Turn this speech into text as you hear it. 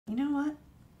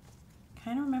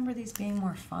kind of remember these being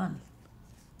more fun.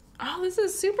 Oh, this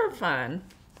is super fun.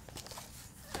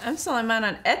 I'm selling mine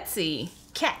on Etsy.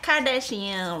 Kat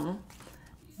Kardashian.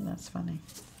 That's funny.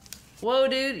 Whoa,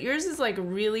 dude, yours is like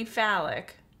really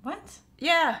phallic. What?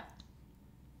 Yeah.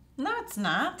 No, it's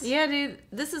not. Yeah, dude,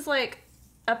 this is like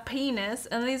a penis,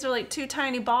 and these are like 2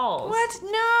 tiny balls. What?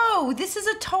 No, this is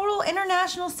a total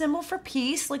international symbol for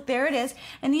peace. Like, there it is.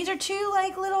 And these are 2,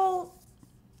 like, little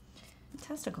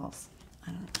testicles.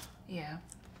 I don't know. Yeah.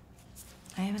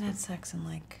 I haven't had sex in,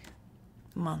 like,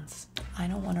 months. I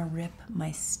don't want to rip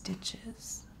my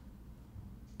stitches.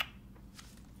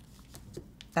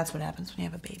 That's what happens when you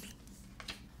have a baby.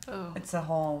 Oh. It's a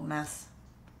whole mess.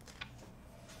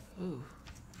 Ooh.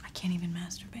 I can't even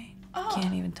masturbate. Oh.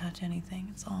 Can't even touch anything.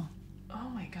 It's all Oh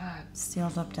my God.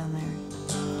 sealed up down there.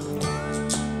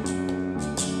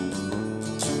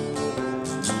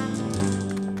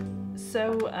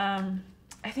 So,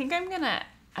 I think I'm gonna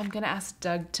ask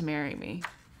Doug to marry me.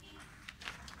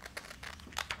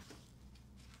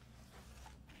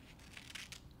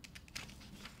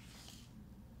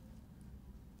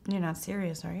 You're not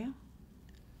serious, are you?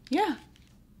 Yeah.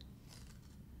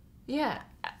 Yeah.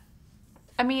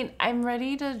 I mean, I'm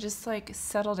ready to just like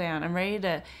settle down. I'm ready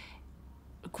to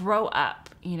grow up,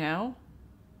 you know?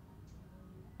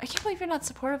 I can't believe you're not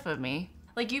supportive of me.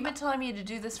 Like, you've been telling me to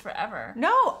do this forever.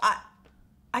 No,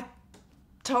 I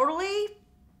totally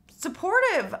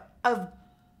supportive of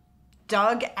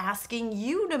Doug asking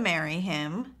you to marry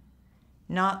him,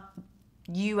 not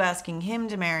you asking him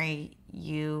to marry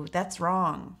you. That's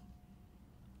wrong.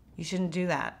 You shouldn't do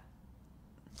that.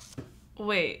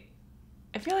 Wait,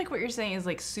 I feel like what you're saying is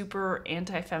like super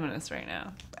anti-feminist right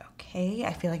now. Okay,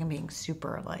 I feel like I'm being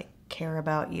super, like, care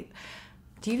about you.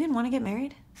 Do you even want to get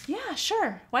married? Yeah,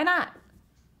 sure. Why not?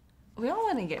 We all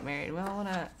want to get married. We all want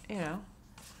to, you know.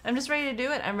 I'm just ready to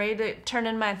do it. I'm ready to turn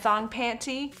in my thong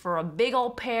panty for a big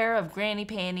old pair of granny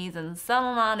panties and settle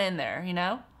on in there, you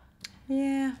know?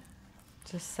 Yeah,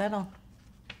 just settle.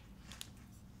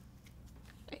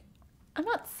 I'm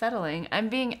not settling. I'm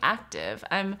being active.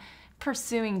 I'm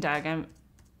pursuing Doug. I'm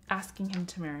asking him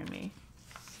to marry me.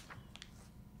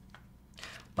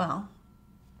 Well,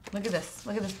 look at this.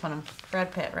 Look at this Punham.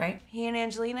 Brad Pitt, right? He and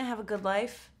Angelina have a good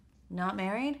life, not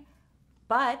married.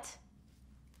 But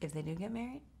if they do get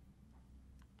married,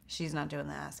 she's not doing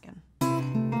the asking.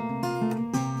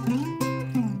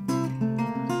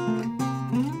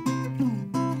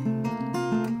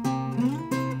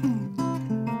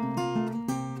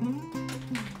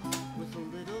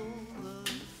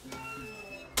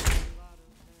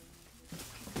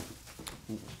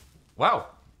 Wow.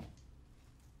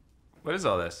 What is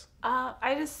all this?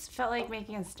 I just felt like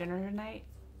making us dinner tonight.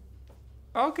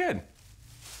 Oh, good.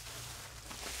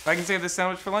 I can save this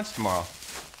sandwich for lunch tomorrow.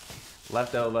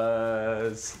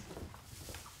 Leftovers.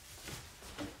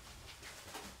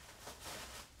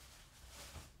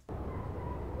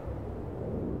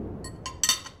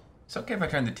 It's okay if I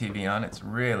turn the TV on. It's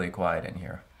really quiet in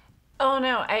here. Oh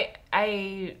no,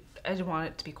 I want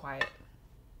it to be quiet.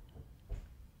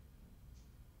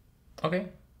 Okay.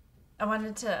 I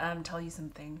wanted to tell you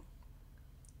something.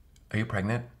 Are you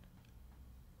pregnant?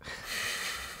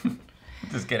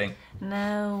 Just kidding.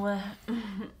 No.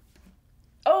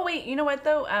 Oh wait, you know what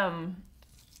though?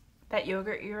 That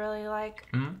yogurt you really like,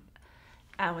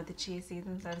 with the chia seeds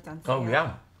and stuff, it's on sale. Oh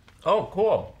yeah. Oh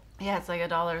cool. Yeah, it's like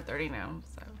 $1.30 now.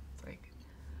 So it's like,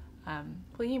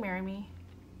 will you marry me?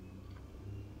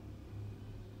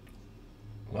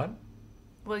 What?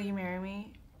 Will you marry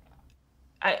me?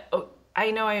 I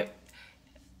know I'm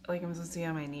supposed to be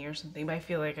on my knee or something, but I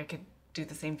feel like I could do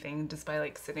the same thing just by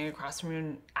like sitting across from you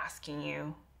and asking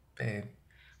you. Babe.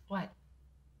 What?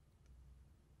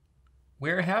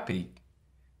 We're happy.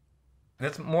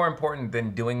 That's more important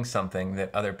than doing something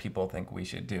that other people think we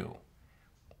should do.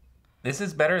 This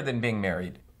is better than being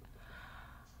married.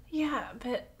 Yeah,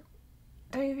 but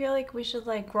don't you feel like we should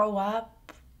like grow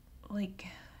up, like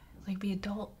be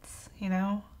adults, you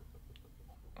know?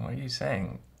 What are you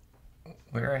saying?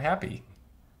 We're happy.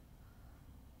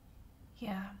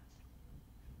 Yeah.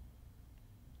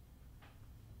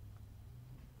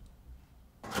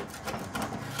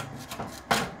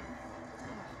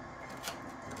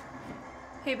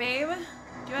 Hey babe, do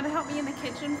you want to help me in the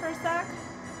kitchen for a sec?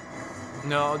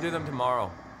 No, I'll do them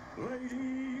tomorrow.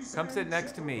 Ladies Come sit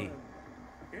next to me.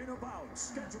 in a bout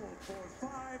scheduled for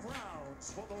 5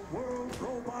 rounds for the World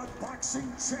Robot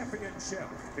Boxing Championship.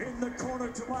 In the corner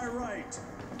to my right,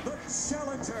 the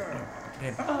challenger.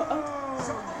 Babe.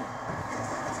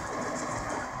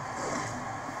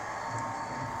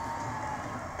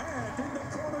 And in the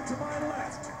corner to my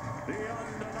left, the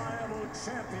undeniable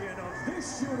champion champion of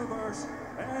this universe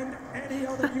and any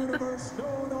other universe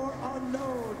known or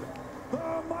unknown,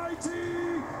 the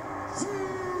mighty Zeus!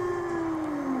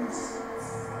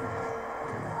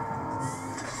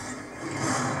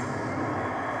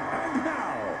 And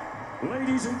now,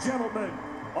 ladies and gentlemen,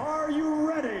 are you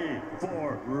ready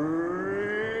for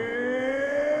real?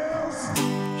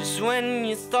 Just when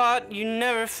you thought you'd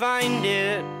never find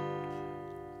it,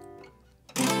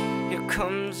 here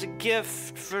comes a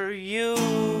gift for you.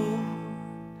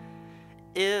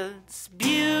 It's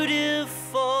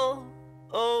beautiful,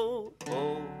 oh,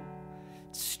 oh,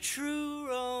 it's true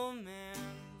romance.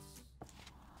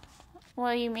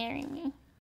 Will you marry me?